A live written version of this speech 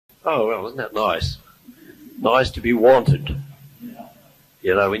Oh, well, isn't that nice? Nice to be wanted.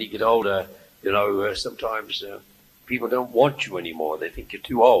 You know, when you get older, you know, sometimes people don't want you anymore. They think you're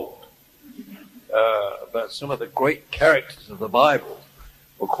too old. But some of the great characters of the Bible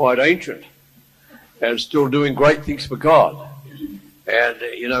were quite ancient and still doing great things for God. And,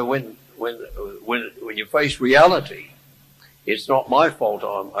 you know, when you face reality, it's not my fault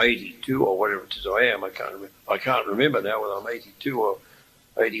I'm 82 or whatever it is I am. I can't remember now whether I'm 82 or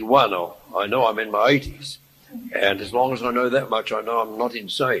 81, or I know I'm in my 80s. And as long as I know that much, I know I'm not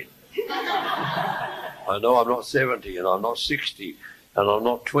insane. I know I'm not 70 and I'm not 60 and I'm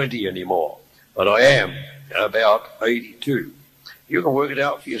not 20 anymore. But I am about 82. You can work it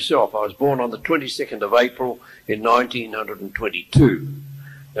out for yourself. I was born on the 22nd of April in 1922.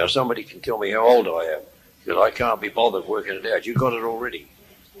 Now somebody can tell me how old I am, because I can't be bothered working it out. You got it already.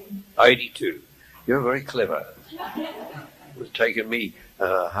 82. You're very clever. It's taken me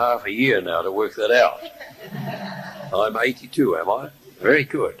half a year now to work that out. I'm 82, am I? Very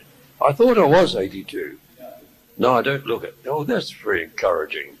good. I thought I was 82. No, I don't look it. Oh, that's very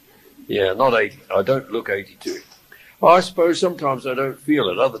encouraging. Yeah, not 80. I don't look 82. Well, I suppose sometimes I don't feel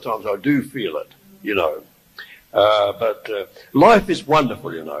it. Other times I do feel it, you know. But life is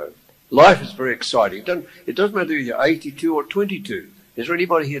wonderful, you know. Life is very exciting. It doesn't matter if you're 82 or 22. Is there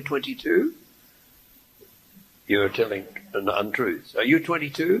anybody here 22? You're telling untruths. Are you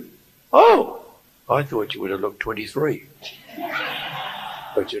 22? Oh, I thought you would have looked 23.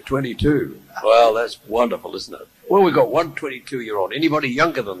 But you're 22. Well, that's wonderful, isn't it? Well, we've got one 22-year-old. Anybody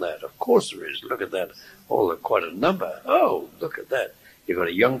younger than that? Of course there is. Look at that. Oh, quite a number. Oh, look at that. You've got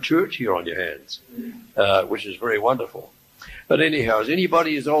a young church here on your hands, which is very wonderful. But anyhow, is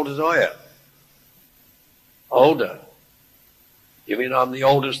anybody as old as I am? Older? You mean I'm the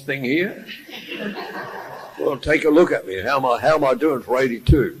oldest thing here? Well, take a look at me. How am I doing for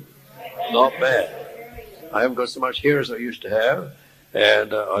 82? Not bad. I haven't got so much hair as I used to have,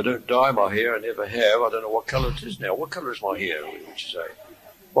 and I don't dye my hair. I never have. I don't know what colour it is now. What colour is my hair, would you say?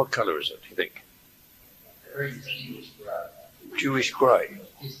 What colour is it, do you think? Very distinguished grey. Jewish grey.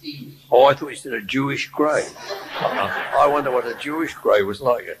 Distinguished. Oh, I thought you said a Jewish grey. I wonder what a Jewish grey was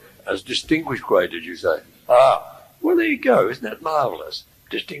like. As distinguished grey, did you say? Ah, well, there you go. Isn't that marvellous?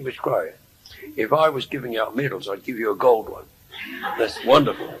 Distinguished grey. If I was giving out medals, I'd give you a gold one. That's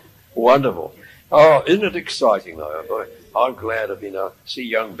wonderful. Wonderful. Oh, isn't it exciting, though? I'm glad to see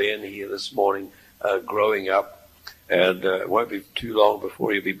young Ben here this morning, growing up, and it won't be too long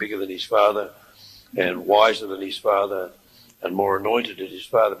before he'll be bigger than his father and wiser than his father and more anointed than his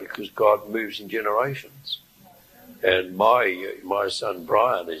father, because God moves in generations. And my son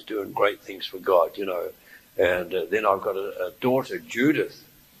Brian is doing great things for God, you know. And then I've got a daughter, Judith,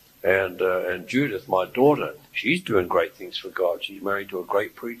 and Judith, my daughter, she's doing great things for God. She's married to a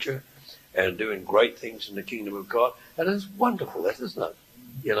great preacher and doing great things in the kingdom of God. And it's wonderful, that, isn't it?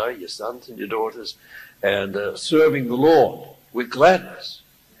 You know, your sons and your daughters, and serving the Lord with gladness.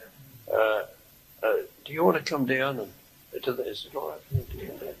 Do you want to come down and is it all right for me to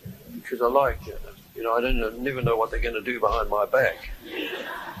come down? Because I like, you know, I never know what they're going to do behind my back.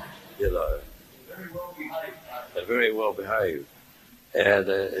 You know. Very well behaved. They're very well behaved. And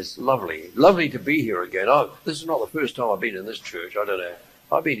it's lovely to be here again. This is not the first time I've been in this church. I don't know.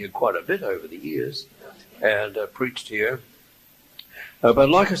 I've been here quite a bit over the years and preached here. But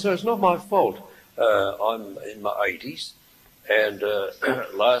like I said, it's not my fault. I'm in my 80s, and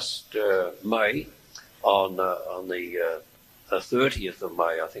last May, on the 30th of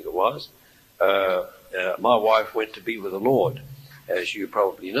May, I think it was, my wife went to be with the Lord, as you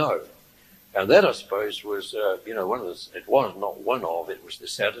probably know. And that, I suppose, was, it was the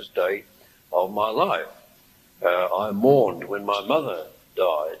saddest day of my life. I mourned when my mother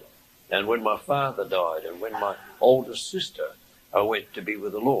died, and when my father died, and when my oldest sister went to be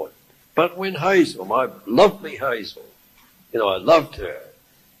with the Lord. But when Hazel, my lovely Hazel, I loved her,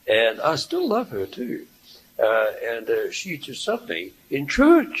 and I still love her too. And she just suddenly, in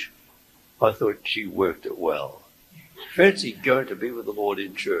church, I thought she worked it well. Fancy going to be with the Lord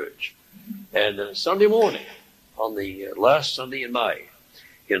in church. And Sunday morning, on the last Sunday in May,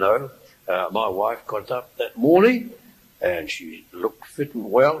 my wife got up that morning and she looked fit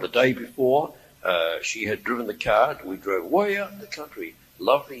and well. The day before, she had driven the car. We drove way out in the country.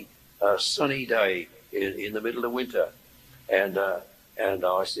 Lovely sunny day in the middle of winter. And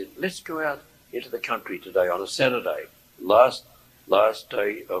I said, let's go out into the country today on a Saturday, last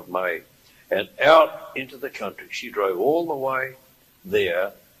day of May. And out into the country. She drove all the way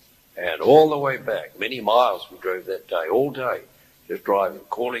there and all the way back. Many miles we drove that day, all day, just driving,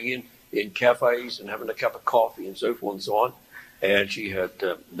 calling in cafes and having a cup of coffee and so forth and so on. And she had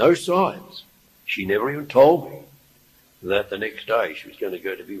no signs. She never even told me that the next day she was going to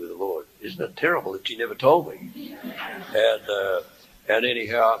go to be with the Lord. Isn't it terrible that she never told me? And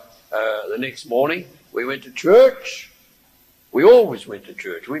anyhow, the next morning we went to church. We always went to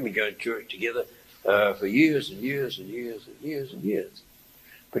church. We've been going to church together for years and years and years and years and years.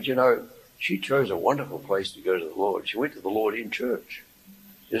 But you know, she chose a wonderful place to go to the Lord. She went to the Lord in church.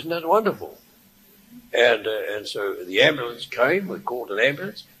 Isn't that wonderful? And so the ambulance came. We called an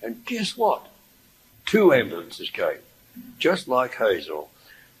ambulance, and guess what? 2 ambulances came, just like Hazel.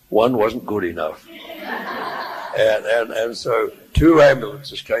 One wasn't good enough, and so 2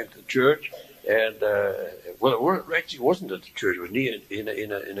 ambulances came to the church. And well, it actually wasn't at the church. It was near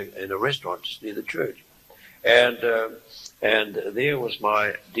in a restaurant just near the church. And there was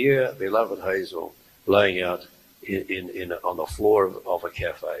my dear beloved Hazel laying out on the floor of a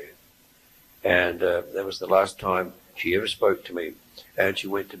cafe. And that was the last time she ever spoke to me. And she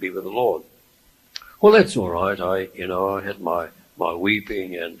went to be with the Lord. Well, that's all right. I had my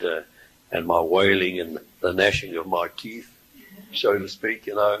weeping and my wailing and the gnashing of my teeth, so to speak.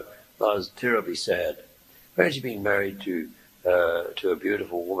 I was terribly sad. Imagine being married to a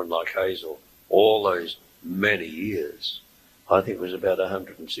beautiful woman like Hazel all those many years. I think it was about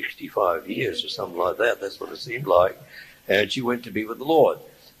 165 years or something like that. That's what it seemed like. And she went to be with the Lord.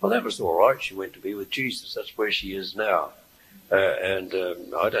 Well, that was all right. She went to be with Jesus. That's where she is now. And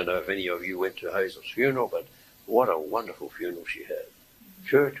I don't know if any of you went to Hazel's funeral, but what a wonderful funeral she had.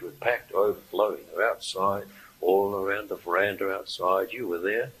 Church was packed, overflowing. Outside, all around the veranda outside. You were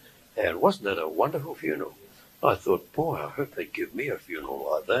there. And wasn't that a wonderful funeral? I thought, boy, I hope they give me a funeral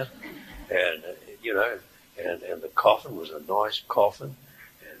like that. And, and the coffin was a nice coffin.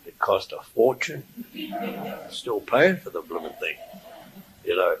 And it cost a fortune. Still paying for the blooming thing.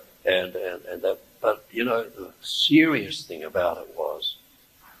 And that, but the serious thing about it was,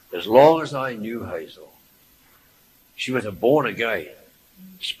 as long as I knew Hazel, she was a born-again,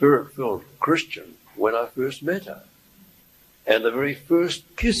 Spirit-filled Christian when I first met her. And the very first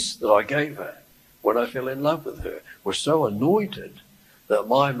kiss that I gave her when I fell in love with her was so anointed that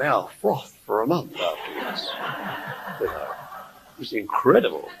my mouth frothed for a month afterwards. It was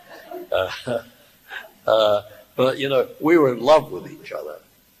incredible. But, we were in love with each other.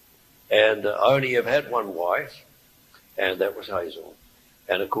 And I only have had one wife, and that was Hazel.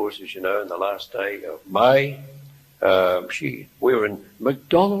 And, of course, as you know, in the last day of May, we were in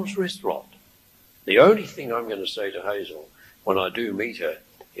McDonald's restaurant. The only thing I'm going to say to Hazel when I do meet her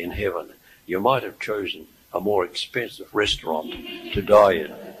in heaven, you might have chosen a more expensive restaurant to die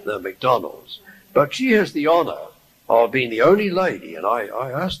in than McDonald's. But she has the honor of being the only lady, and I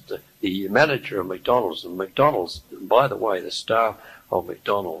asked the manager of McDonald's, and McDonald's, by the way, the staff of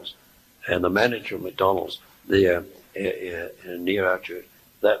McDonald's, and the manager of McDonald's there near our church,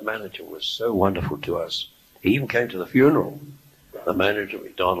 that manager was so wonderful to us. He even came to the funeral. The manager of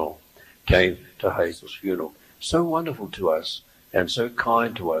McDonald's came to Hazel's funeral. So wonderful to us and so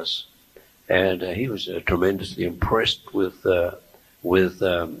kind to us. And he was tremendously impressed with the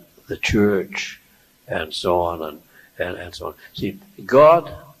church and so on and so on. See,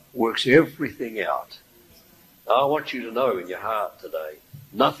 God works everything out. I want you to know in your heart today,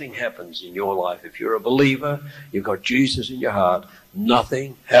 nothing happens in your life. If you're a believer, you've got Jesus in your heart,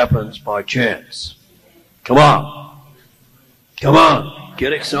 nothing happens by chance. Come on. Come on.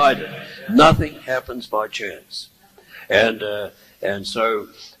 Get excited. Nothing happens by chance. And so,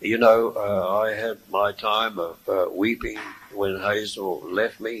 I had my time of weeping when Hazel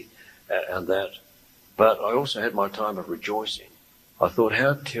left me and that. But I also had my time of rejoicing. I thought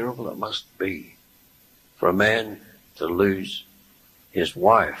how terrible it must be for a man to lose his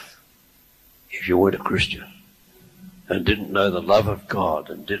wife if you weren't a Christian and didn't know the love of God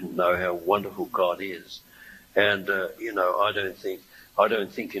and didn't know how wonderful God is. And, I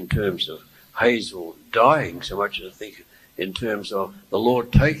don't think in terms of Hazel dying so much as I think in terms of the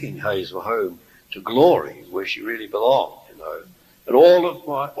Lord taking Hazel home to glory where she really belonged, And all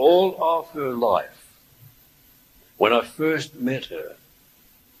of her life, when I first met her,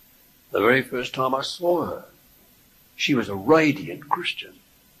 the very first time I saw her, she was a radiant Christian,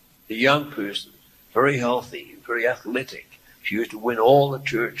 a young person, very healthy, very athletic. She used to win all the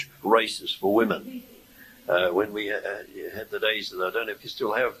church races for women. When we had the days that I don't know if you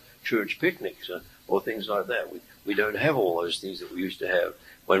still have church picnics or things like that. We don't have all those things that we used to have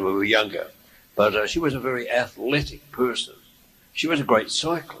when we were younger. But she was a very athletic person. She was a great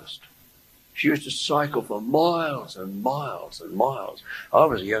cyclist. She used to cycle for miles and miles and miles. I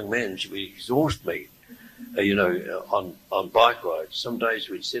was a young man and she would exhaust me, on bike rides. Some days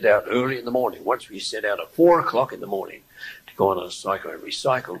we'd set out early in the morning. Once we set out at 4 o'clock in the morning to go on a cycle and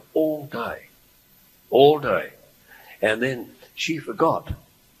recycle all day. And then she forgot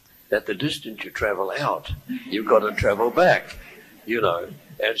that the distance you travel out, you've got to travel back,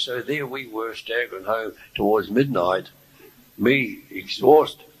 And so there we were staggering home towards midnight, me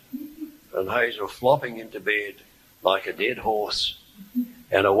exhausted, and Hazel flopping into bed like a dead horse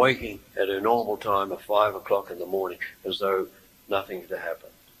and awaking at her normal time at 5 o'clock in the morning as though nothing had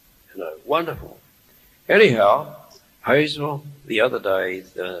happened. Wonderful. Anyhow, Hazel, the other day,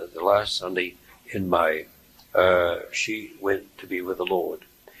 the last Sunday in May, she went to be with the Lord.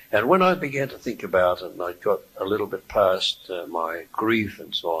 And when I began to think about it, and I got a little bit past my grief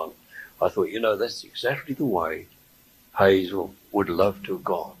and so on, I thought, that's exactly the way Hazel would love to have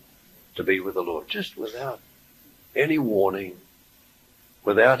gone, to be with the Lord, just without any warning,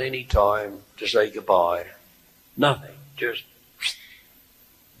 without any time to say goodbye, nothing, just.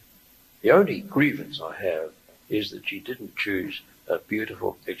 The only grievance I have is that she didn't choose a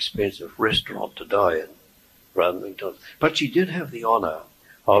beautiful, expensive restaurant to die in rather than McDonald's. But she did have the honor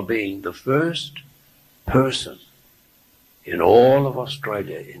of being the first person in all of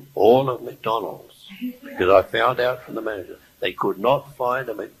Australia, in all of McDonald's, because I found out from the manager they could not find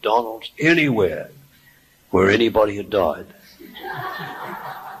a McDonald's anywhere where anybody had died.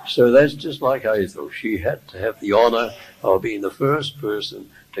 So that's just like Hazel. She had to have the honor of being the first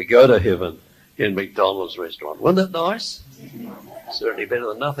person to go to heaven in McDonald's restaurant. Wasn't that nice? Certainly better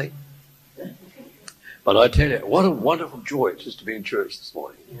than nothing. But I tell you, what a wonderful joy it is to be in church this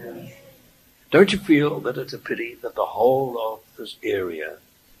morning. Yeah. Don't you feel that it's a pity that the whole of this area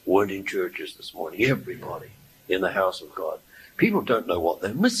weren't in churches this morning? Everybody in the house of God. People don't know what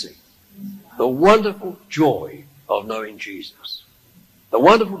they're missing. The wonderful joy of knowing Jesus. The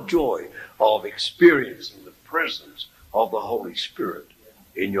wonderful joy of experiencing the presence of the Holy Spirit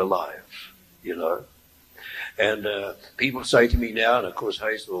in your life, And people say to me now, and of course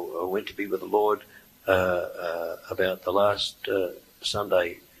Hazel went to be with the Lord about the last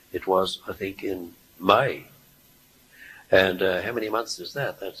Sunday, it was, I think, in May. And how many months is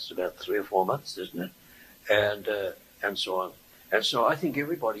that? That's about 3 or 4 months, isn't it? And so on. And so I think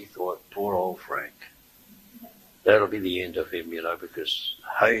everybody thought, poor old Frank, that'll be the end of him, because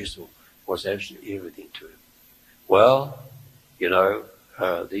Hazel was absolutely everything to him. Well,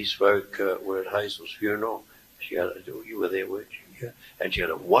 these folk were at Hazel's funeral. You were there, weren't you? Yeah. And she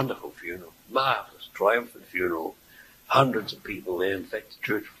had a wonderful funeral, marvelous, triumphant funeral. Hundreds of people there. In fact, the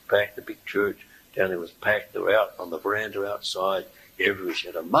church was packed, the big church down there was packed. They were out on the veranda outside. Everywhere. She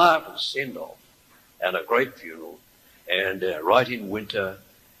had a marvelous send-off and a great funeral. And right in winter,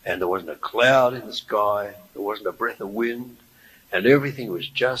 and there wasn't a cloud in the sky. There wasn't a breath of wind. And everything was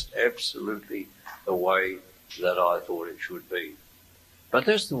just absolutely the way that I thought it should be. But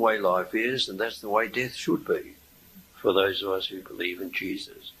that's the way life is, and that's the way death should be for those of us who believe in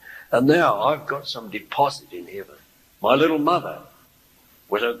Jesus. And now I've got some deposit in heaven. My little mother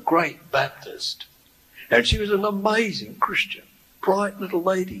was a great Baptist, and she was an amazing Christian, bright little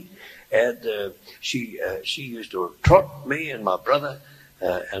lady. And she used to trot me and my brother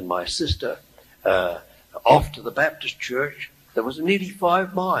and my sister off to the Baptist church that was nearly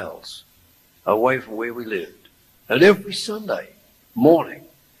 5 miles away from where we lived. And every Sunday morning,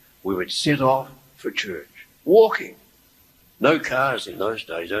 we would set off for church, walking. No cars in those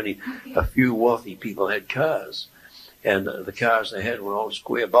days. Only a few wealthy people had cars. And the cars they had were old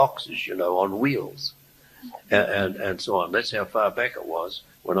square boxes, on wheels. And so on. That's how far back it was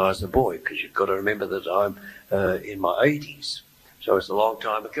when I was a boy, because you've got to remember that I'm in my 80s. So it's a long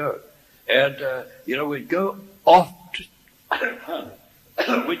time ago. And, we'd go off to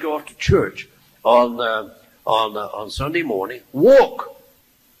church on Sunday morning, walk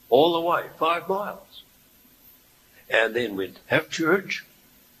all the way, 5 miles. And then we'd have church,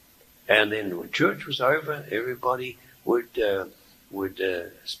 and then when church was over, everybody would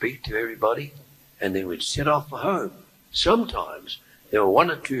speak to everybody, and then we'd set off for home. Sometimes there were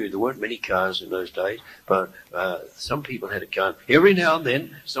 1 or 2, there weren't many cars in those days, but some people had a car. Every now and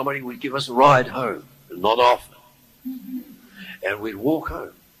then, somebody would give us a ride home, not often. And we'd walk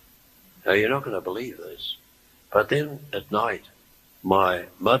home. Now, you're not going to believe this, but then at night, my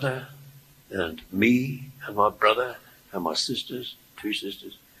mother and me and my brother and my sisters, 2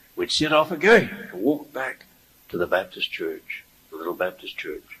 sisters, we'd set off again and walk back to the Baptist church, the little Baptist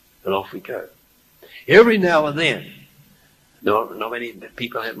church, and off we go. Every now and then, not many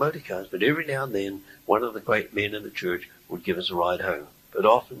people had motor cars, but every now and then, one of the great men in the church would give us a ride home. But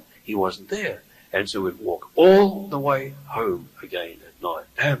often he wasn't there, and so we'd walk all the way home again at night.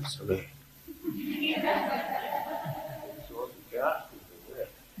 Absolutely.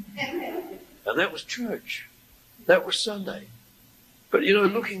 And that was church. That was Sunday. But, you know,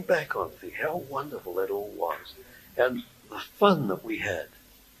 looking back on it, how wonderful that all was. And the fun that we had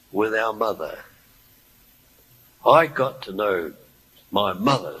with our mother. I got to know my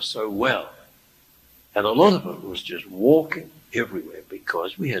mother so well. And a lot of it was just walking everywhere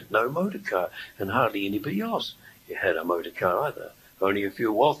because we had no motor car and hardly anybody else had a motor car either. Only a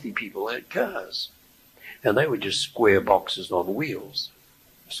few wealthy people had cars. And they were just square boxes on wheels,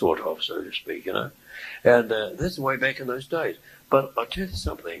 sort of, so to speak, you know. And that's the way back in those days. But I'll tell you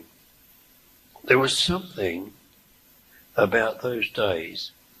something. There was something about those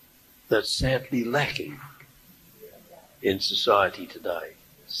days that's sadly lacking in society today.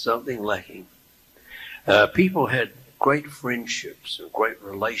 Something lacking. People had great friendships and great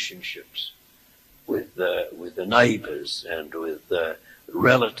relationships with the neighbors and with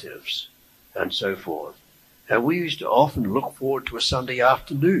relatives and so forth. And we used to often look forward to a Sunday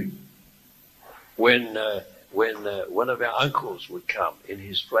afternoon when one of our uncles would come in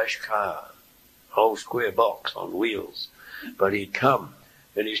his flash car, whole square box on wheels, but he'd come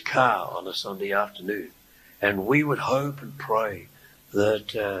in his car on a Sunday afternoon, and we would hope and pray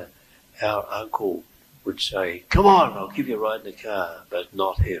that our uncle would say, "Come on, I'll give you a ride in the car," but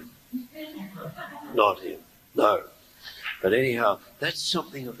not him. Not him, no. But anyhow, that's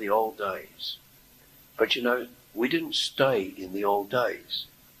something of the old days. But you know, we didn't stay in the old days.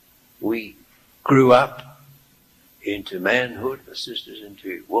 We grew up into manhood, the sisters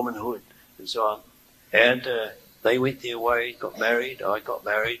into womanhood, and so on. And they went their way, got married, I got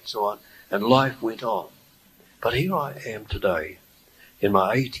married, so on, and life went on. But here I am today, in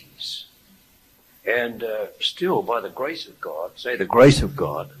my 80s, and still, by the grace of God, say the grace of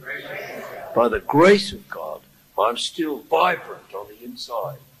God, by the grace of God, I'm still vibrant on the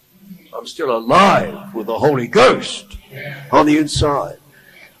inside. I'm still alive with the Holy Ghost on the inside.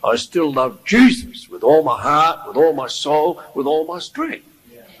 I still love Jesus with all my heart, with all my soul, with all my strength.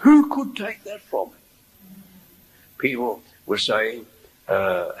 Who could take that from me? People were saying,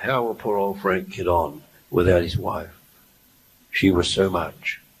 how will poor old Frank get on without his wife? She was so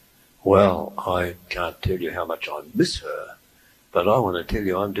much. Well, I can't tell you how much I miss her, but I want to tell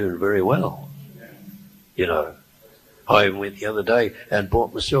you I'm doing very well. You know, I went the other day and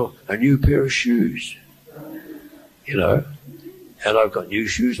bought myself a new pair of shoes. You know, and I've got new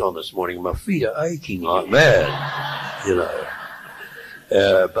shoes on this morning. My feet are aching like mad, you know.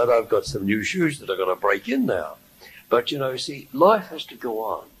 But I've got some new shoes that I've got to break in now. But, you know, see, life has to go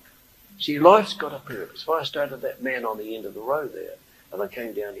on. See, life's got a purpose. If I started that man on the end of the road there, and I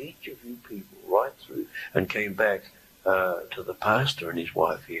came down each of you people right through and came back to the pastor and his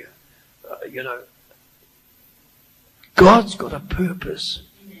wife here, you know, God's got a purpose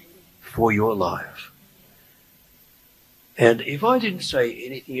for your life. And if I didn't say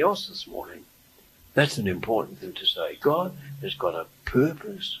anything else this morning, that's an important thing to say. God has got a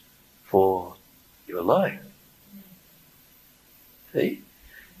purpose for your life. See?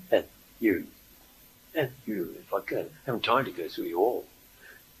 And you, if I can. I haven't time to go through you all.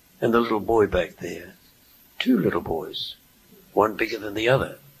 And the little boy back there. 2 little boys. One bigger than the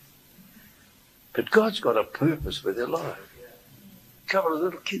other. But God's got a purpose for their life. A couple of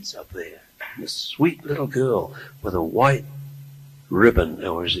little kids up there. This sweet little girl with a white ribbon,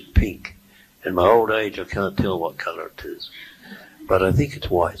 or is it pink? In my old age, I can't tell what colour it is. But I think it's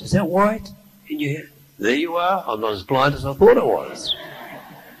white. Is that white in your hair? There you are. I'm not as blind as I thought I was.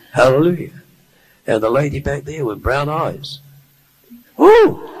 Hallelujah. And the lady back there with brown eyes.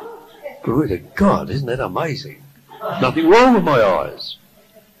 Oh, glory to God. Isn't that amazing? Nothing wrong with my eyes.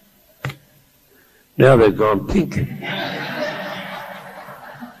 Now they've gone pink.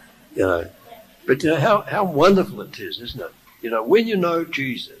 You know, but you know how wonderful it is, isn't it? You know, when you know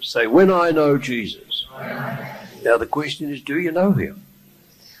Jesus, say, when I know Jesus. Now the question is, do you know him?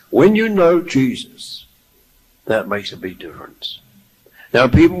 When you know Jesus, that makes a big difference. Now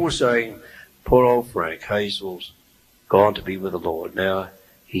people were saying, poor old Frank Hazel's gone to be with the Lord. Now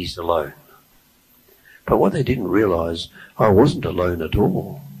he's alone. But what they didn't realize, I wasn't alone at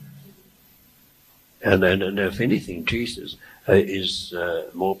all. And if anything, Jesus is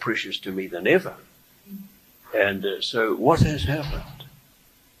more precious to me than ever. And so what has happened?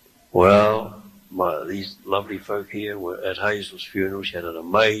 Well, these lovely folk here were at Hazel's funeral. She had an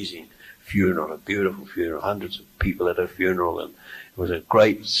amazing funeral, a beautiful funeral, hundreds of people at her funeral, and it was a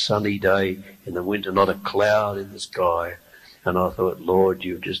great sunny day in the winter, not a cloud in the sky. And I thought, Lord,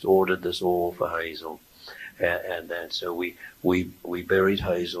 you've just ordered this all for Hazel. And so we buried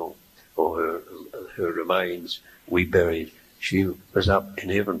Hazel, or her remains we buried. She was up in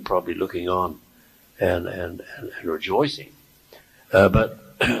heaven probably looking on and rejoicing.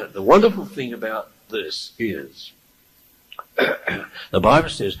 But the wonderful thing about this is The Bible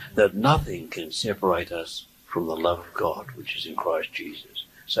says that nothing can separate us from the love of God, which is in Christ Jesus.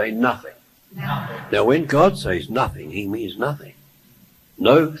 Say nothing. Nothing. Now, when God says nothing, he means nothing.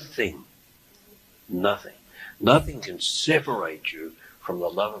 No thing. Nothing. Nothing can separate you from the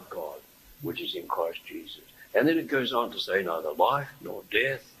love of God, which is in Christ Jesus. And then it goes on to say neither life nor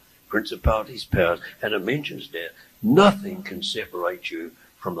death, principalities, powers, and it mentions death. Nothing can separate you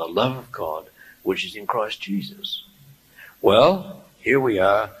from the love of God, which is in Christ Jesus. Well, here we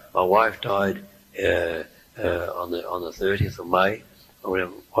are. My wife died on the 30th of May, or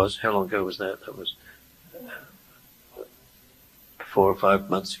whatever it was. How long ago was that? That was 4 or 5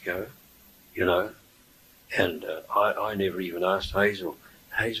 months ago, you know. And I never even asked Hazel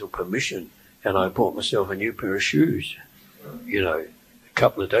permission, and I bought myself a new pair of shoes. You know, a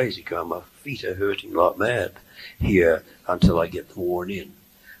couple of days ago, my feet are hurting like mad here until I get them worn in.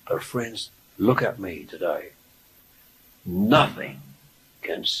 But friends, look at me today. Nothing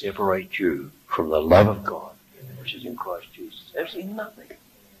can separate you from the love of God, which is in Christ Jesus. Absolutely nothing.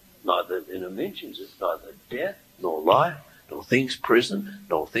 Neither, and it mentions it, neither death, nor life, nor things present,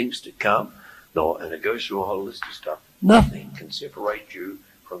 nor things to come, and it goes through a whole list of stuff. Nothing can separate you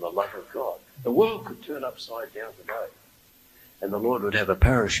from the love of God. The world could turn upside down today, and the Lord would have a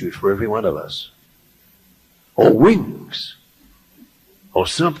parachute for every one of us, or wings, or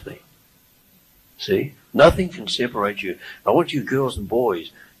something. See? Nothing can separate you. I want you girls and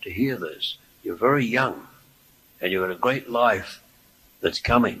boys to hear this. You're very young, and you've got a great life that's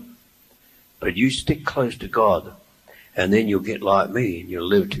coming. But you stick close to God, and then you'll get like me, and you'll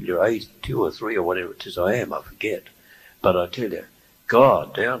live till you're 82 or 3 or whatever it is I am, I forget. But I tell you,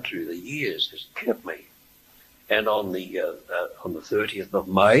 God, down through the years, has kept me. And on the 30th of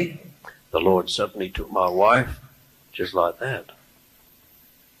May, the Lord suddenly took my wife, just like that.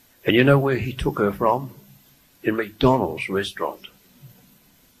 And you know where he took her from? In McDonald's restaurant.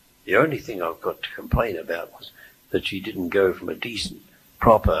 The only thing I've got to complain about was that she didn't go from a decent,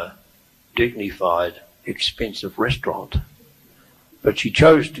 proper, dignified, expensive restaurant. But she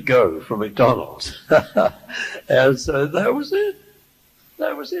chose to go from McDonald's. And so that was it.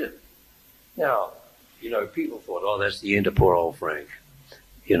 That was it. Now, you know, people thought, oh, that's the end of poor old Frank.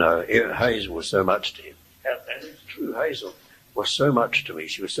 You know, Hazel was so much to him. And it's true, Hazel was so much to me.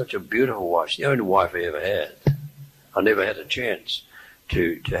 She was such a beautiful wife. She's the only wife I ever had. I never had a chance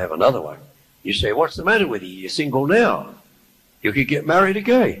to have another one. You say, what's the matter with you? You're single now. You could get married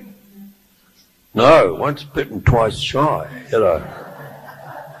again. No, once bitten, twice shy, you know.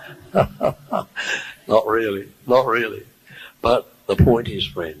 Not really, not really. But the point is,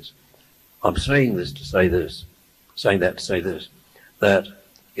 friends, I'm saying this to say this, saying that to say this, that,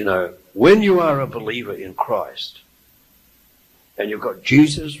 you know, when you are a believer in Christ, and you've got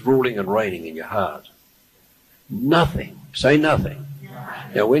Jesus ruling and reigning in your heart, nothing, say nothing.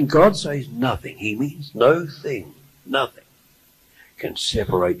 Now, when God says nothing, he means no thing, nothing can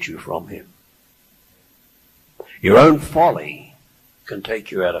separate you from him. Your own folly can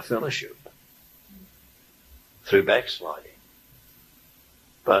take you out of fellowship through backsliding.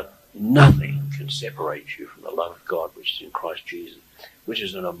 But nothing can separate you from the love of God which is in Christ Jesus, which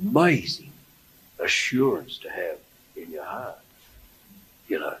is an amazing assurance to have in your heart.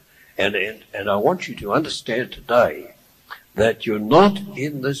 You know, and I want you to understand today that you're not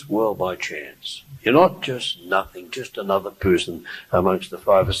in this world by chance. You're not just nothing, just another person amongst the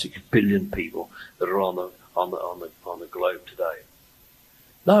 5 or 6 billion people that are on the globe today.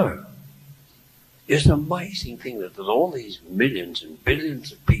 No. It's an amazing thing that there's all these millions and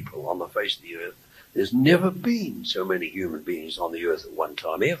billions of people on the face of the earth. There's never been so many human beings on the earth at one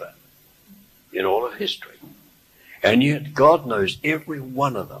time ever in all of history. And yet God knows every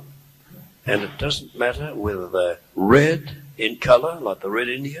one of them. And it doesn't matter whether they're red in color, like the Red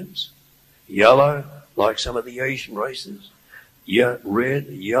Indians, yellow, like some of the Asian races, red,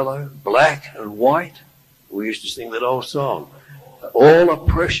 yellow, black, and white. We used to sing that old song. All are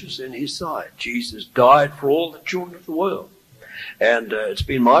precious in his sight. Jesus died for all the children of the world. And it's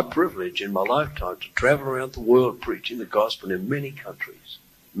been my privilege in my lifetime to travel around the world preaching the gospel in many countries.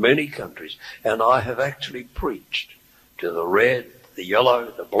 And I have actually preached to the red, the yellow,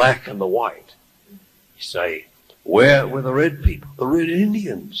 the black, and the white. You say, where were the red people? The Red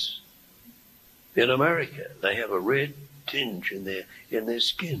Indians in America. They have a red tinge in their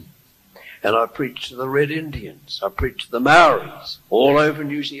skin. And I preached to the Red Indians. I preached to the Maoris all over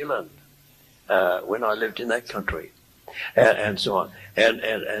New Zealand when I lived in that country, and so on. And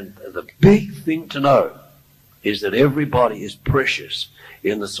the big thing to know is that everybody is precious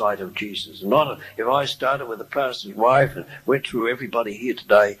in the sight of Jesus. If I started with the pastor's wife and went through everybody here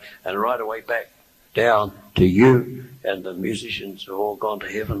today and right away back down to you, and the musicians have all gone to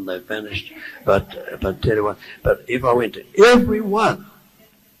heaven, they've vanished. But tell you what, but if I went to everyone,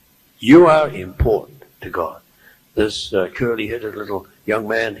 you are important to God. This curly-headed little young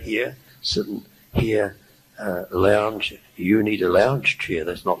man here, sitting here, lounge. You need a lounge chair.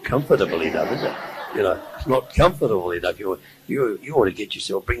 That's not comfortable enough, is it? You know, it's not comfortable enough. You ought to get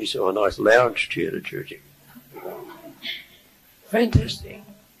yourself, bring yourself a nice lounge chair to church. Fantastic.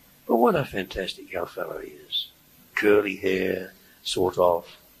 But what a fantastic young fellow he is. Curly hair, sort of,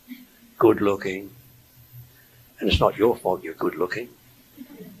 good looking. And it's not your fault you're good looking.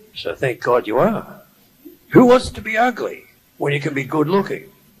 So thank God you are. Who wants to be ugly when you can be good looking?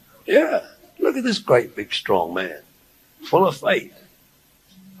 Yeah. Look at this great big strong man, full of faith.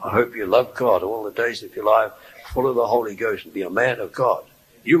 I hope you love God all the days of your life, full of the Holy Ghost, and be a man of God.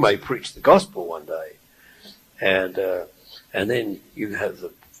 You may preach the gospel one day, and then you have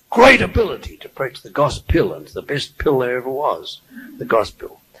the great ability to preach the gospel, and it's the best pill there ever was, the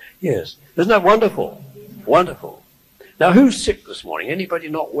gospel. Yes. Isn't that wonderful? Wonderful. Now, who's sick this morning? Anybody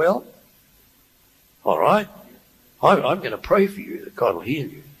not well? All right. I'm going to pray for you that God will heal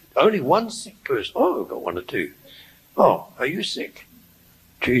you. Only one sick person. Oh, I've got one or two. Oh, are you sick?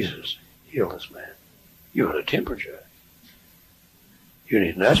 Jesus, heal this man. You've got a temperature. You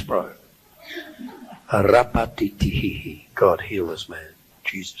need an aspro. God, heal this man.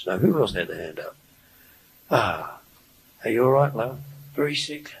 Jesus. Now, who else had their hand up? Ah, are you all right, love? Very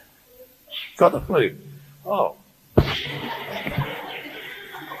sick? Got the flu? Oh.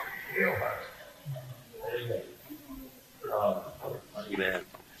 Man.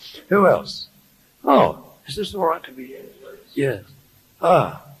 Who else? Oh, is this all right to be here? Yes.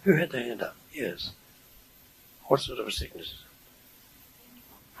 Ah, who had their hand up? Yes. What sort of a sickness is it?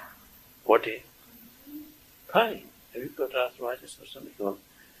 What do you? Pain. Have you got arthritis or something on?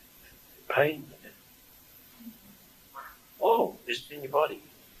 Pain? Oh, is it in your body?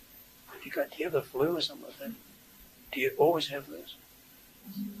 Do you have the flu or something like that? Do you always have this?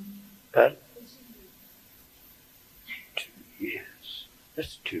 Pardon? 2 years.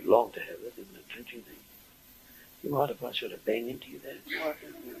 That's too long to have that, isn't it? Don't you think? You might have I sort of bang into you there.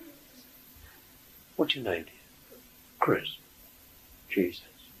 What's your name, dear? Chris. Jesus.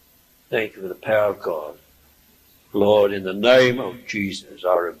 Thank you for the power of God. Lord, in the name of Jesus,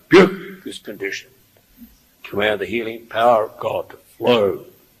 I rebuke this condition. Command the healing power of God to flow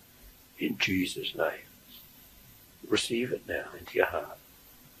in Jesus' name. Receive it now into your heart.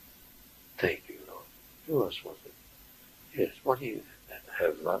 Thank you, Lord. Who else was it? Yes, what do you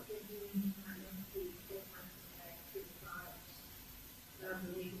have, love?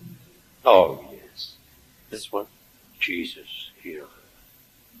 Oh, yes. This one. Jesus, heal her.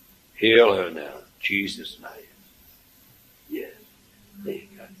 Heal her now. Jesus' name. Yes. There you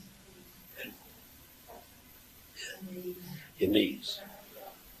go. And, yeah. Your knees.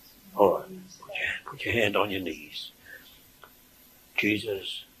 All right. Put your hand on your knees.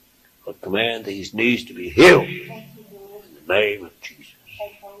 Jesus, I command these knees to be healed. In the name of Jesus.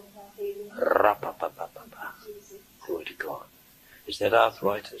 Glory to God. Is that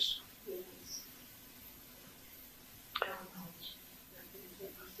arthritis?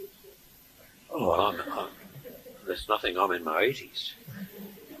 Oh, there's nothing. I'm in my 80s.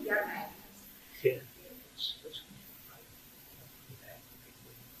 Yeah.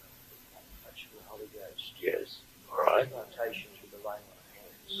 Yes. All right.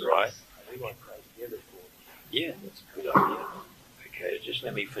 Right. Yeah, that's a good idea. Okay, just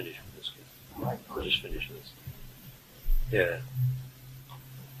let me finish with this. I'll just finish this. Yeah.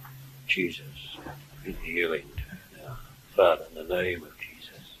 Jesus, in healing now. Father, in the name of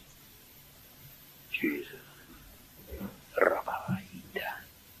Jesus. Jesus. Rabaida.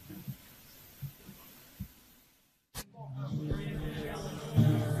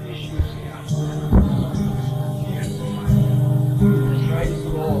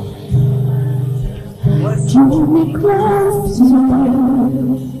 Keep close to you.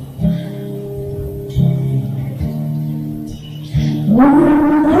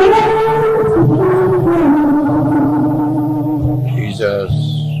 Jesus.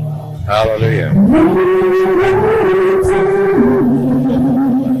 Hallelujah.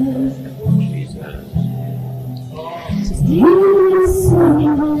 Jesus.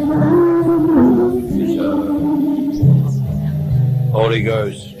 Holy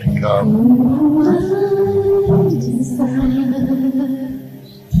Ghost, come.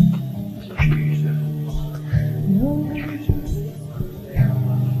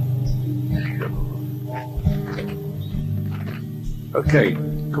 Okay,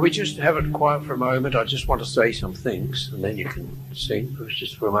 can we just have it quiet for a moment? I just want to say some things, and then you can sing. It was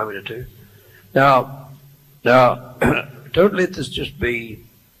just for a moment or two. Now, don't let this just be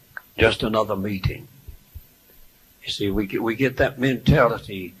just another meeting. You see, we get that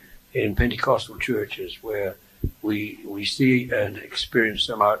mentality in Pentecostal churches where we see and experience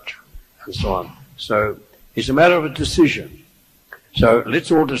so much and so on. So it's a matter of a decision. So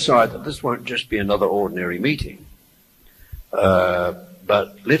let's all decide that this won't just be another ordinary meeting,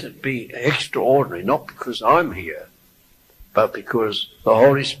 but let it be extraordinary, not because I'm here, but because the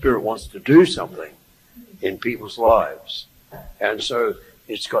Holy Spirit wants to do something in people's lives. And so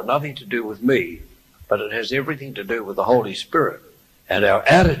it's got nothing to do with me, but it has everything to do with the Holy Spirit and our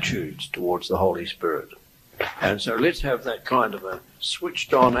attitudes towards the Holy Spirit. And so let's have that kind of a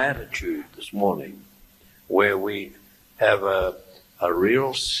switched on attitude this morning where we have a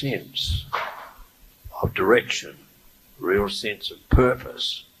real sense of direction, real sense of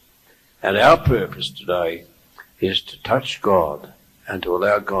purpose. And our purpose today is to touch God and to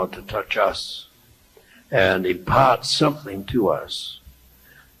allow God to touch us and impart something to us.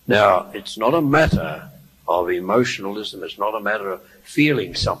 Now, it's not a matter of emotionalism. It's not a matter of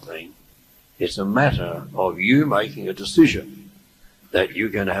feeling something. It's a matter of you making a decision that you're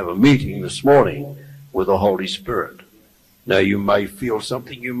going to have a meeting this morning with the Holy Spirit. Now, you may feel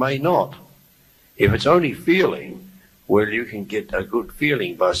something, you may not. If it's only feeling, well, you can get a good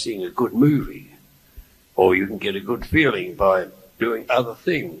feeling by seeing a good movie, or you can get a good feeling by doing other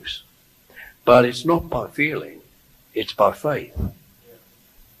things. But it's not by feeling, it's by faith.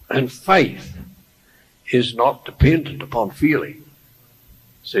 And faith is not dependent upon feeling.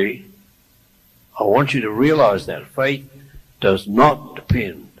 See? I want you to realize that faith does not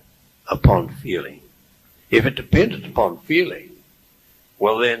depend upon feeling. If it depended upon feeling,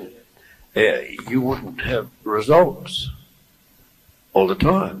 well then you wouldn't have results all the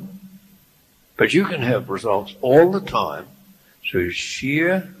time. But you can have results all the time through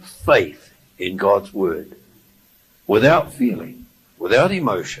sheer faith in God's Word, without feeling, without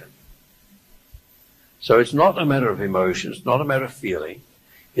emotion. So it's not a matter of emotion, it's not a matter of feeling,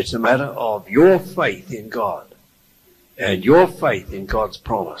 it's a matter of your faith in God and your faith in God's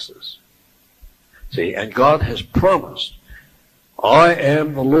promises. See, and God has promised, I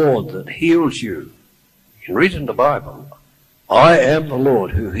am the Lord that heals you. You can read in the Bible, I am the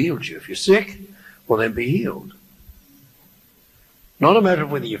Lord who healed you. If you're sick, well then be healed. Not a matter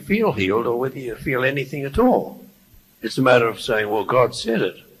of whether you feel healed or whether you feel anything at all. It's a matter of saying, well, God said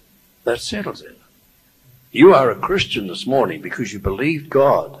it. That settles it. You are a Christian this morning because you believed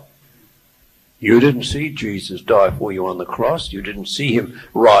God. You didn't see Jesus die for you on the cross. You didn't see him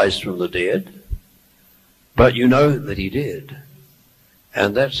rise from the dead. But you know that he did.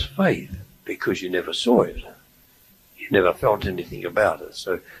 And that's faith because you never saw it. You never felt anything about it.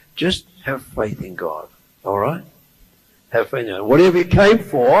 So just have faith in God. All right? Have faith in God. Whatever you came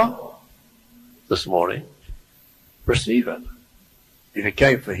for this morning, receive it. If it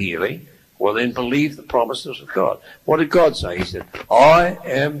came for healing, well then believe the promises of God. What did God say? He said, I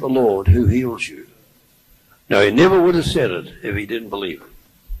am the Lord who heals you. Now, he never would have said it if he didn't believe it.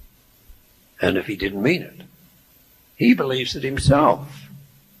 And if he didn't mean it. He believes it himself.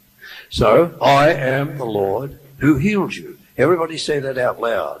 So, I am the Lord who heals you. Everybody say that out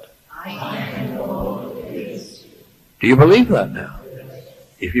loud. I am the Lord who heals you. Do you believe that now?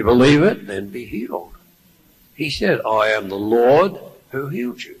 If you believe it, then be healed. He said, I am the Lord who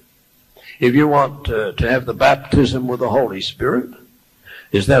heals you. If you want to have the baptism with the Holy Spirit,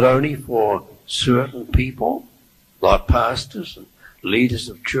 is that only for certain people, like pastors and leaders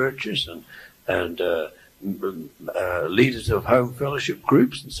of churches and leaders of home fellowship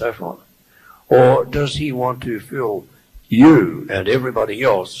groups and so forth? Or does he want to fill you and everybody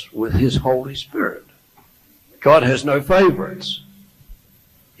else with his Holy Spirit? God has no favorites.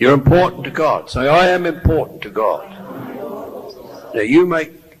 You're important to God. Say, I am important to God. Now you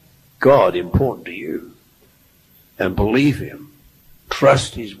make God important to you and believe him.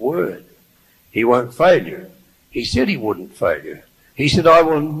 Trust his word. He won't fail you. He said he wouldn't fail you. He said, I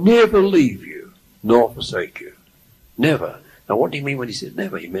will never leave you nor forsake you. Never. Now what do you mean when he said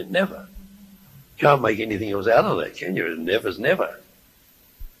never? He meant never. Can't make anything else out of that, can you? Never's never.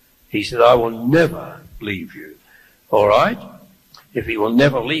 He said, I will never leave you. All right? If he will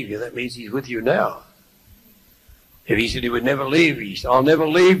never leave you, that means he's with you now. If he said he would never leave you, he said, I'll never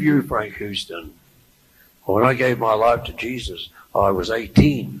leave you, Frank Houston. Well, when I gave my life to Jesus, I was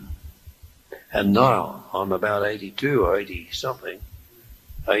 18. And now I'm about 82 or 80-something,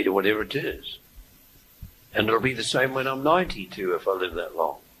 80 whatever it is. And it'll be the same when I'm 92 if I live that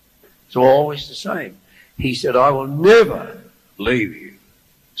long. It's always the same. He said, I will never leave you.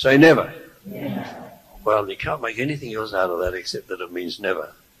 Say never. Yeah. Well, you can't make anything else out of that except that it means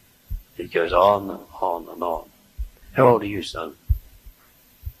never. It goes on and on and on. How old are you, son?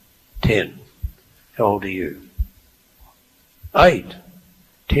 10. How old are you? 8.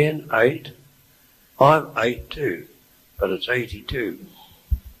 10, 8. I'm 8 too, but it's 82.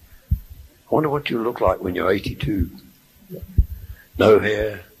 I wonder what you look like when you're 82. No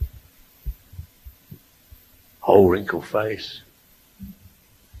hair, whole wrinkled face.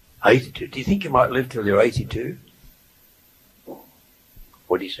 82. Do you think you might live till you're 82?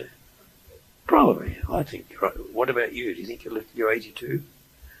 What do you say? Probably. I think you're right. What about you? Do you think you'll live till you're 82?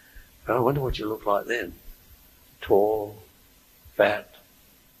 I wonder what you look like then. Tall, fat,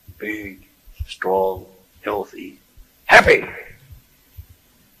 big, strong, healthy, happy.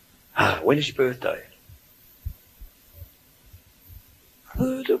 When is your birthday?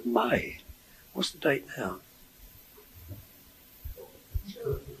 3rd of May. What's the date now?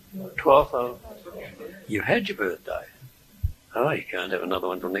 12th of... You had your birthday. Oh, you can't have another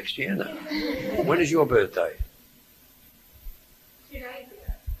one till next year now. When is your birthday? 2 days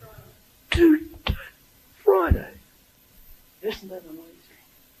ago. 2 days. Friday. Isn't that amazing?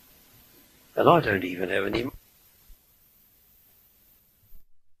 And I don't even have any...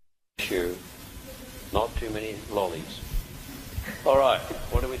 Not too many lollies. All right,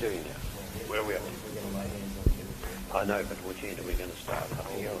 what are we doing now? Where are we at? I know, but which end are we going to start?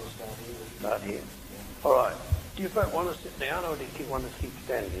 Up here or start here? All right. Do you both want to sit down or do you want to keep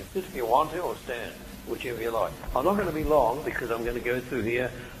standing? Sit if you want to or stand, whichever you like. I'm not going to be long because I'm going to go through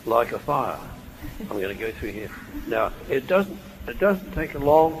here like a fire. I'm going to go through here. Now, it doesn't take a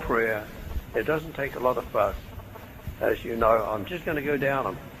long prayer. It doesn't take a lot of fuss. As you know, I'm just going to go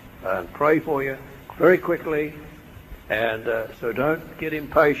down and pray for you very quickly. And so don't get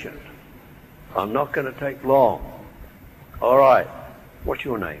impatient. I'm not going to take long. All right. What's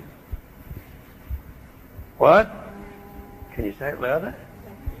your name? What? Can you say it louder?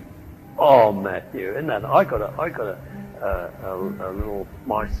 Oh, Matthew. Isn't that? I got a little,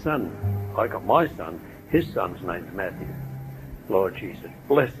 my son. I got my son. His son's name's Matthew. Lord Jesus,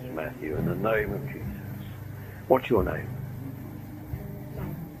 bless Matthew in the name of Jesus. What's your name?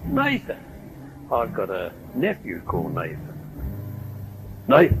 Nathan. I've got a nephew called Nathan.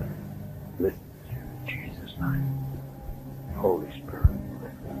 Nathan, listen to Jesus' name. Holy Spirit,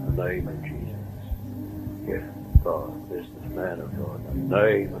 in the name of Jesus. Yes, God, this is man of God, in the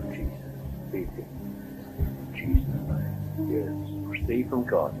name of Jesus. Speak it. In Jesus' name. Yes, receive from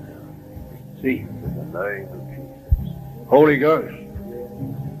God now. Receive in the name of Jesus. Holy Ghost.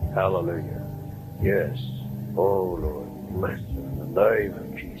 Hallelujah. Yes. Oh Lord, bless him in the name of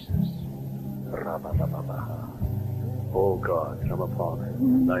Jesus. Oh God, come upon him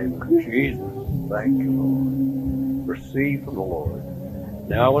in the name of Jesus. Thank you, Lord. Receive from the Lord.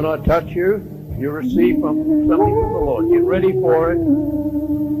 Now when I touch you, you receive something from the Lord. Get ready for it.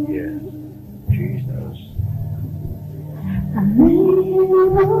 Yes. Jesus.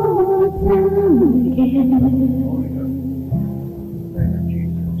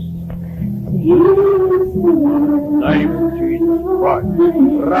 Name of Jesus. Right.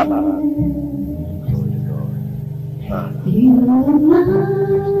 Rabba. You are my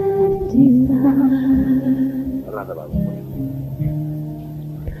desire.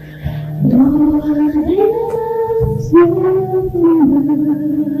 No one else will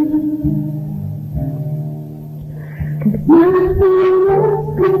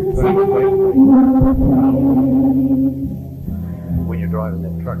when you're driving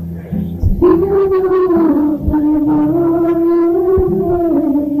that truck,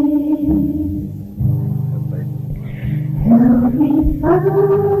 help me find a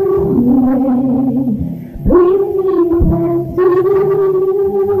way, bring me back to you.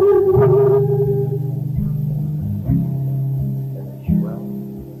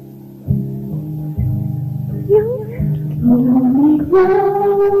 Hold me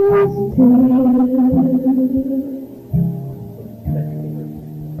close to you.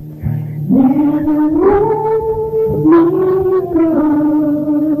 Never let me go.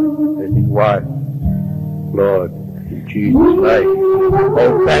 this is why, Lord, in Jesus' name,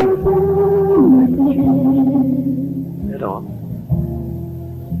 oh family, sit on.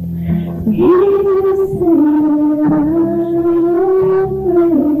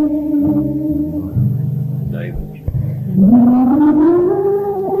 Name of Jesus.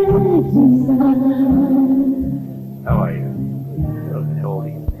 How are you? How old are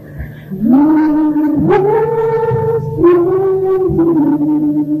you?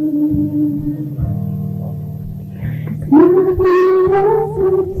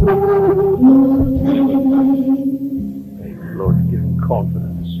 Lord, give him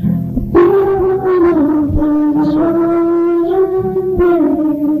confidence. So,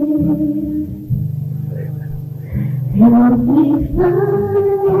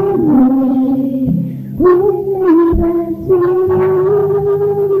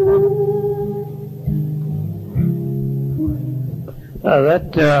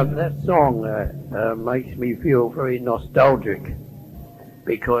 That song makes me feel very nostalgic,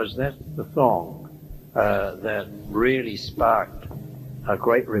 because that's the song that really sparked a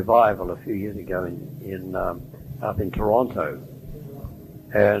great revival a few years ago up in Toronto,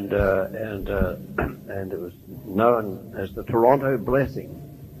 and it was known as the Toronto Blessing.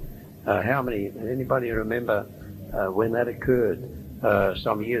 Anybody remember when that occurred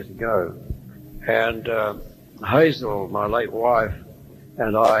some years ago? And Hazel, my late wife,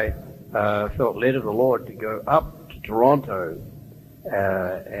 and I felt led of the Lord to go up to Toronto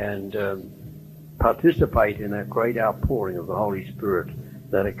and participate in that great outpouring of the Holy Spirit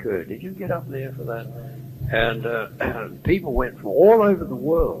that occurred. Did you get up there for that? And people went from all over the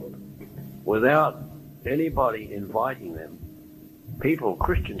world without anybody inviting them.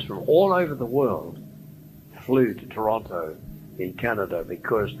 Christians from all over the world, flew to Toronto in Canada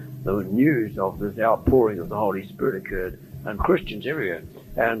because the news of this outpouring of the Holy Spirit occurred, and Christians everywhere.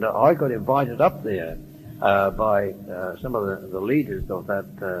 And I got invited up there by some of the leaders of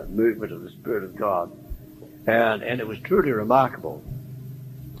that movement of the Spirit of God, and it was truly remarkable.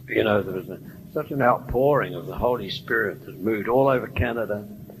 You know, there was such an outpouring of the Holy Spirit that moved all over Canada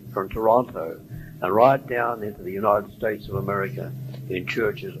from Toronto and right down into the United States of America in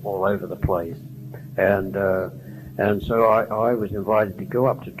churches all over the place. And so I was invited to go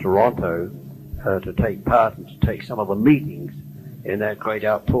up to Toronto to take part and to take some of the meetings in that great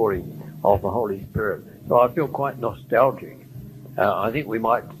outpouring of the Holy Spirit. So I feel quite nostalgic. I think we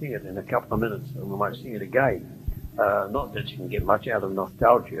might sing it in a couple of minutes, and we might sing it again. Not that you can get much out of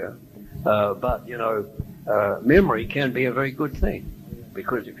nostalgia, but, you know, memory can be a very good thing,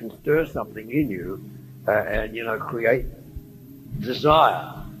 because it can stir something in you and, you know, create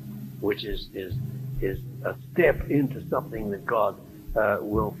desire, which is a step into something that God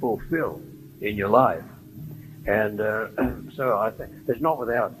will fulfill in your life. And so I think it's not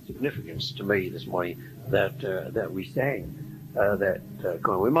without significance to me this morning that we sang that.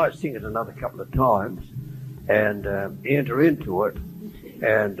 We might sing it another couple of times and enter into it.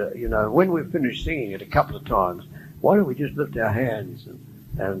 And you know, when we've finished singing it a couple of times, why don't we just lift our hands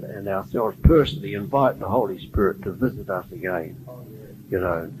and ourselves personally invite the Holy Spirit to visit us again? You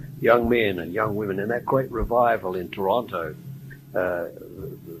know, young men and young women in that great revival in Toronto.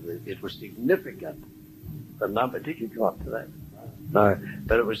 It was significant. The number, did you go up to that? No,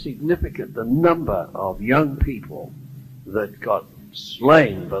 but it was significant, the number of young people that got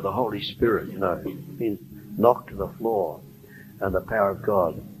slain by the Holy Spirit, you know, being knocked to the floor, and the power of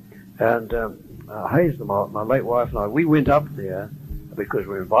God. And Hazel, my late wife, and I, we went up there because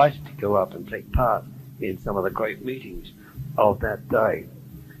we were invited to go up and take part in some of the great meetings of that day.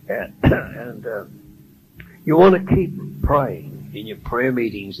 And you want to keep praying in your prayer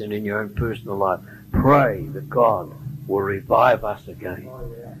meetings and in your own personal life. Pray that God will revive us again.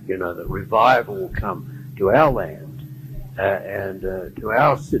 You know, that revival will come to our land and to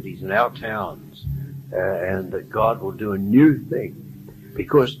our cities and our towns, and that God will do a new thing.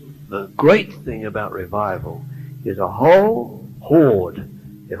 Because the great thing about revival is a whole horde,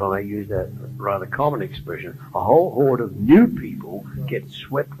 if I may use that rather common expression, a whole horde of new people get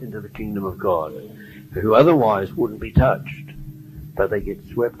swept into the kingdom of God who otherwise wouldn't be touched, but they get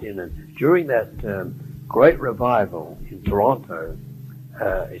swept in. And during that great revival in Toronto,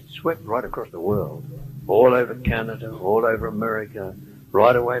 it swept right across the world, all over Canada, all over America,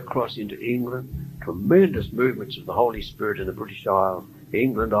 right away across into England. Tremendous movements of the Holy Spirit in the British Isles,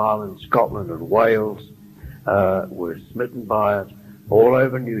 England, Ireland, Scotland and Wales were smitten by it. All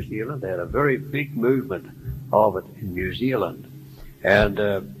over New Zealand, they had a very big movement of it in New Zealand. And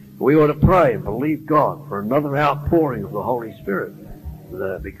we ought to pray and believe God for another outpouring of the Holy Spirit,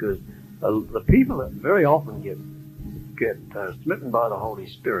 because the people that very often get smitten by the Holy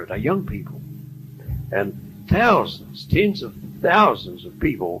Spirit are young people. And thousands, tens of thousands of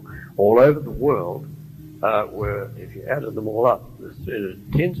people all over the world were, if you added them all up,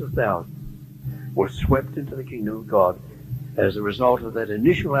 tens of thousands were swept into the kingdom of God as a result of that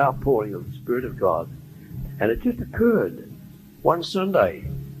initial outpouring of the Spirit of God. And it just occurred one Sunday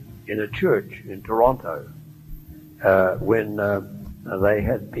in a church in Toronto when they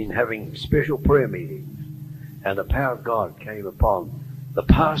had been having special prayer meetings, and the power of God came upon the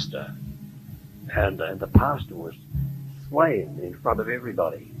pastor, and the pastor was slain in front of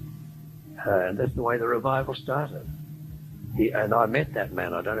everybody. And that's the way the revival started. And I met that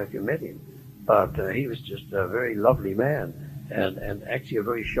man. I don't know if you met him, but he was just a very lovely man, and actually a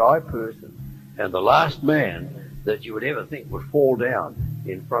very shy person, and the last man that you would ever think would fall down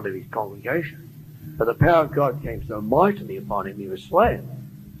in front of his congregation. But the power of God came so mightily upon him, he was slain.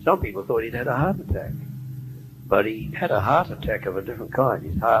 Some people thought he'd had a heart attack. but he had a heart attack of a different kind.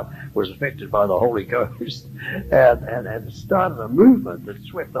 His heart was affected by the Holy Ghost and started a movement that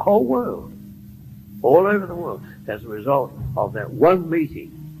swept the whole world, all over the world, as a result of that one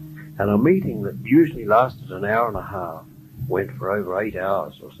meeting. And a meeting that usually lasted an hour and a half went for over 8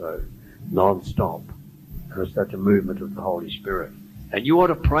 hours or so, non-stop. It was such a movement of the Holy Spirit. And you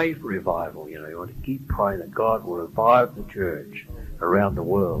want to pray for revival, you want to keep praying that God will revive the church around the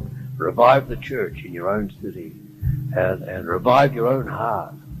world, revive the church in your own city, and revive your own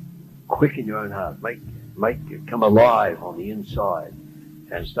heart, quicken your own heart, make it come alive on the inside,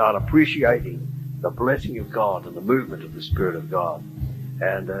 and start appreciating the blessing of God and the movement of the Spirit of God.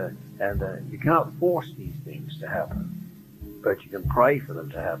 And you can't force these things to happen, but you can pray for them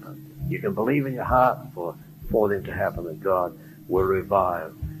to happen. You can believe in your heart for them to happen, that God will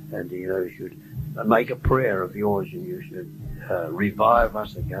revive. And you should make a prayer of yours, and you should revive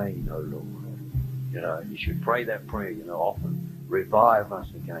us again, O Lord. You should pray that prayer, often. Revive us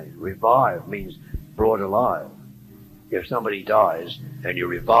again. Revive means brought alive. If somebody dies and you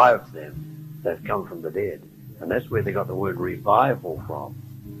revive them, they've come from the dead. And that's where they got the word revival from.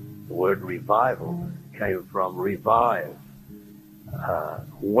 The word revival came from revive,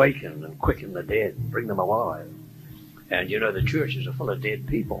 awaken and quicken the dead, bring them alive. And the churches are full of dead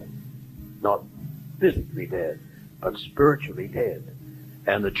people, not physically dead, but spiritually dead.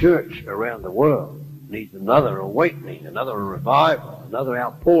 And the church around the world needs another awakening, another revival, another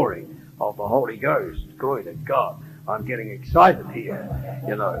outpouring of the Holy Ghost. Glory to God. I'm getting excited here,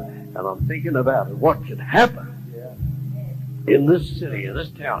 and I'm thinking about what should happen in this city, in this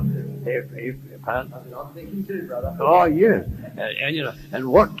town. I'm thinking too, brother. Oh, yes. And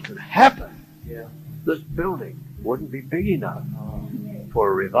what could happen? Yeah. This building wouldn't be big enough for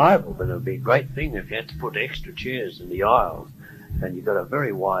a revival, but it would be a great thing if you had to put extra chairs in the aisles, and you've got a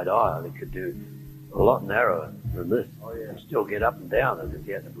very wide aisle. It could do a lot narrower than this, and still get up and down as if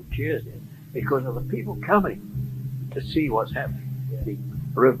you had to put chairs in, because of the people coming to see what's happening. The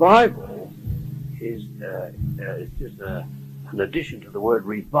revival is just an addition to the word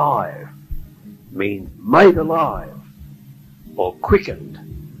revive. Means made alive or quickened,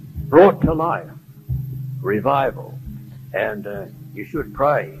 brought to life. Revival. And you should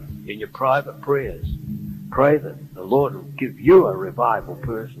pray in your private prayers. Pray that the Lord will give you a revival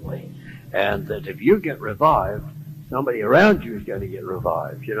personally, and that if you get revived, somebody around you is going to get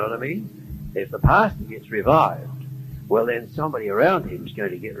revived. You know what I mean? If the pastor gets revived, well, then somebody around him is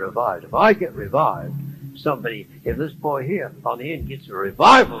going to get revived. If I get revived, if this boy here on the end gets a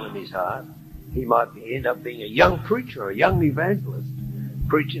revival in his heart, he might end up being a young preacher, a young evangelist,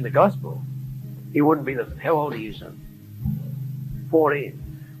 preaching the gospel. He wouldn't be how old are you, son? 14.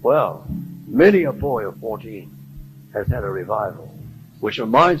 Well, many a boy of 14 has had a revival, which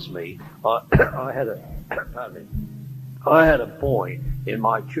reminds me, I had a boy in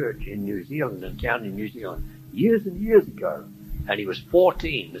my church in New Zealand, in a town in New Zealand, years and years ago, and he was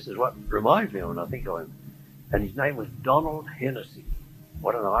 14. This is what reminds me of when I think of him. And his name was Donald Hennessy.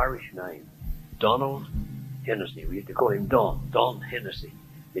 What an Irish name. Donald Hennessy. We used to call him Don Hennessy.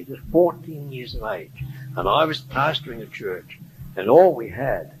 He's just 14 years of age. And I was pastoring a church, and all we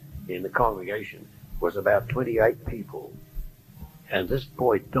had in the congregation was about 28 people. And this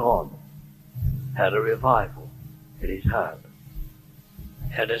boy, Don, had a revival in his heart.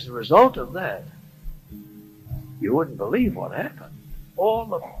 And as a result of that, you wouldn't believe what happened. All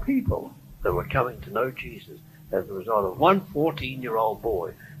the people that were coming to know Jesus as a result of one 14-year-old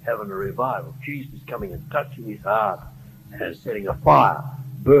boy having a revival. Jesus coming and touching his heart and setting a fire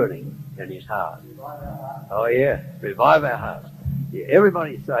burning in his heart. Oh yeah, revive our hearts. Yeah,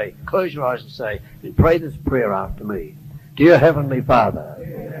 everybody say, close your eyes and say, and pray this prayer after me. Dear Heavenly Father,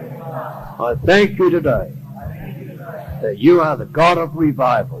 I thank you today that you are the God of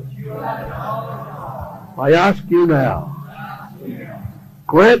revival. I ask you now,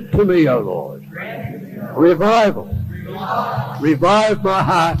 grant to me, O Lord, revival. Revive my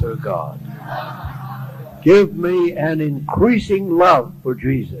heart, O God. Give me an increasing love for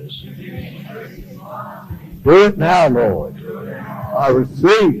Jesus. Do it now, Lord. I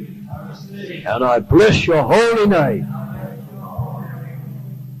receive and I bless your holy name.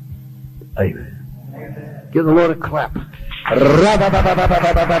 Amen. Give the Lord a clap.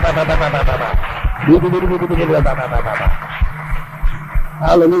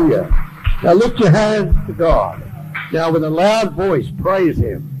 Hallelujah. Now lift your hands to God. Now with a loud voice, praise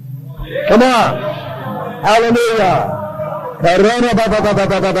Him. Come on. Hallelujah.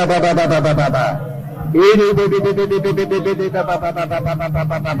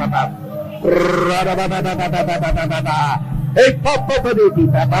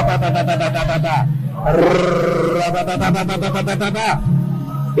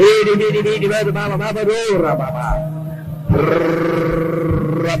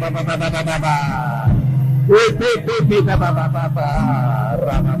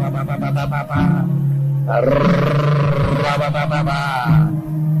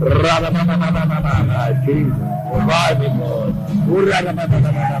 Jesus, revive me, Lord.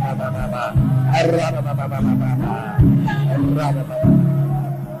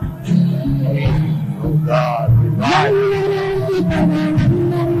 Oh God, revive me.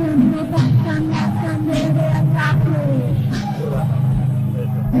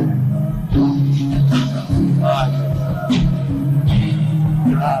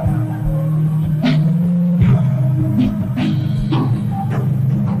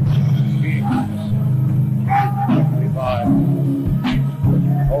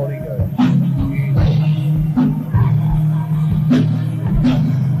 Holy Ghost.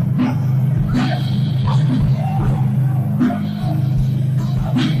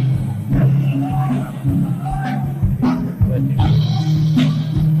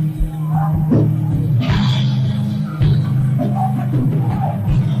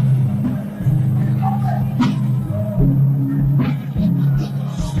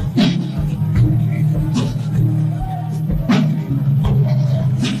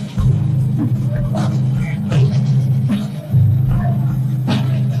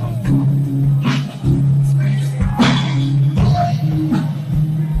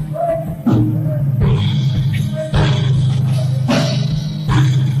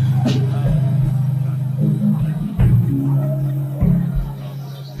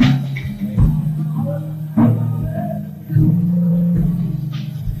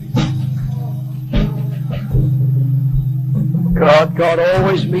 God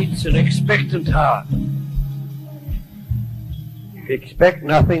always meets an expectant heart. If you expect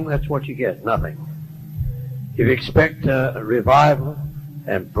nothing, that's what you get, nothing. If you expect a revival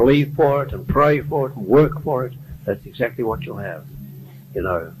and believe for it and pray for it and work for it, that's exactly what you'll have, you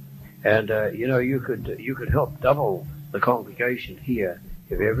know. And, you could help double the congregation here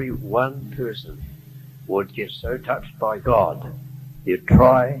if every one person would get so touched by God, you'd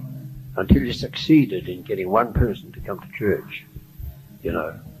try until you succeeded in getting one person to come to church. You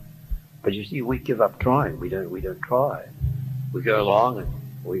know, but you see, we give up trying. We don't try. We go along and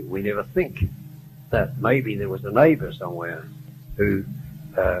we never think that maybe there was a neighbor somewhere who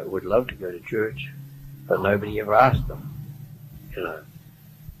would love to go to church, but nobody ever asked them. You know,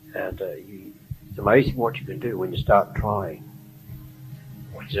 and it's amazing what you can do when you start trying.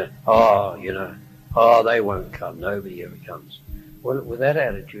 You say, they won't come. Nobody ever comes. Well, with that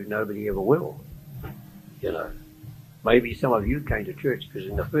attitude, nobody ever will. You know. Maybe some of you came to church because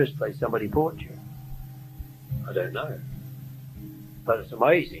in the first place somebody brought you. I don't know. But it's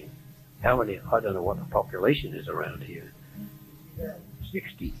amazing how many, I don't know what the population is around here.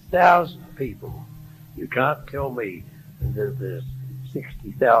 60,000 people. You can't tell me that there's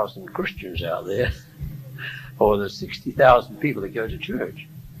 60,000 Christians out there or there's 60,000 people that go to church.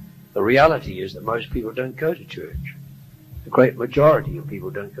 The reality is that most people don't go to church. The great majority of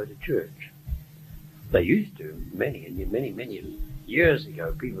people don't go to church. They used to, many years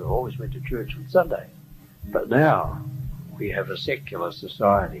ago, people always went to church on Sunday. But now, we have a secular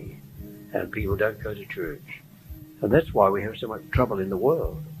society, and people don't go to church. And that's why we have so much trouble in the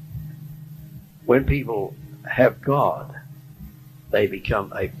world. When people have God, they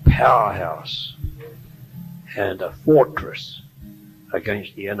become a powerhouse and a fortress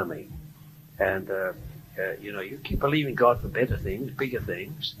against the enemy. And, you keep believing God for better things, bigger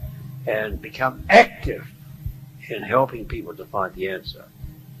things, and become active in helping people to find the answer.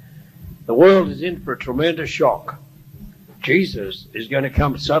 The world is in for a tremendous shock. Jesus is going to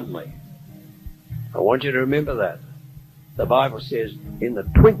come suddenly. I want you to remember that. The Bible says, in the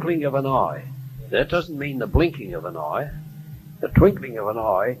twinkling of an eye. That doesn't mean the blinking of an eye. The twinkling of an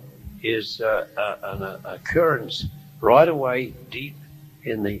eye is an occurrence right away deep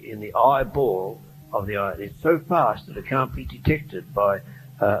in the eyeball of the eye. It's so fast that it can't be detected by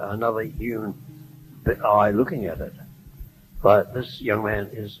another human eye looking at it. But this young man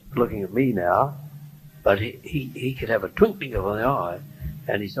is looking at me now, but he could have a twinkling of an eye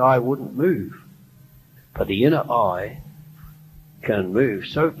and his eye wouldn't move. But the inner eye can move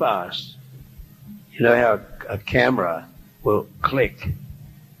so fast. You know how a camera will click?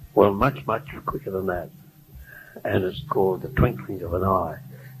 Well, much, much quicker than that. And it's called the twinkling of an eye.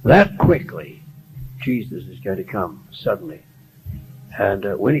 That quickly, Jesus is going to come suddenly. And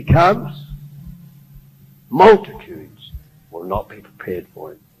when he comes, multitudes will not be prepared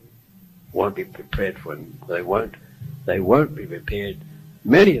for him. Won't be prepared for him. They won't be prepared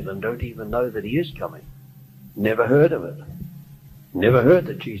Many of them don't even know that he is coming. Never heard of it. Never heard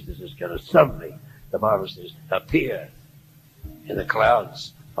that Jesus is going to suddenly, the Bible says, appear in the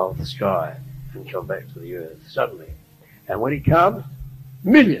clouds of the sky and come back to the earth suddenly. And when he comes,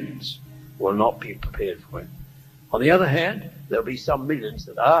 millions will not be prepared for him. On the other hand, there'll be some millions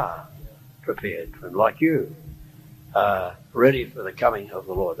that are prepared for him, like you, ready for the coming of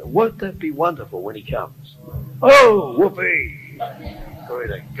the Lord. And won't that be wonderful when he comes? Oh, whoopee! Glory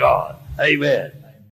to God. Amen.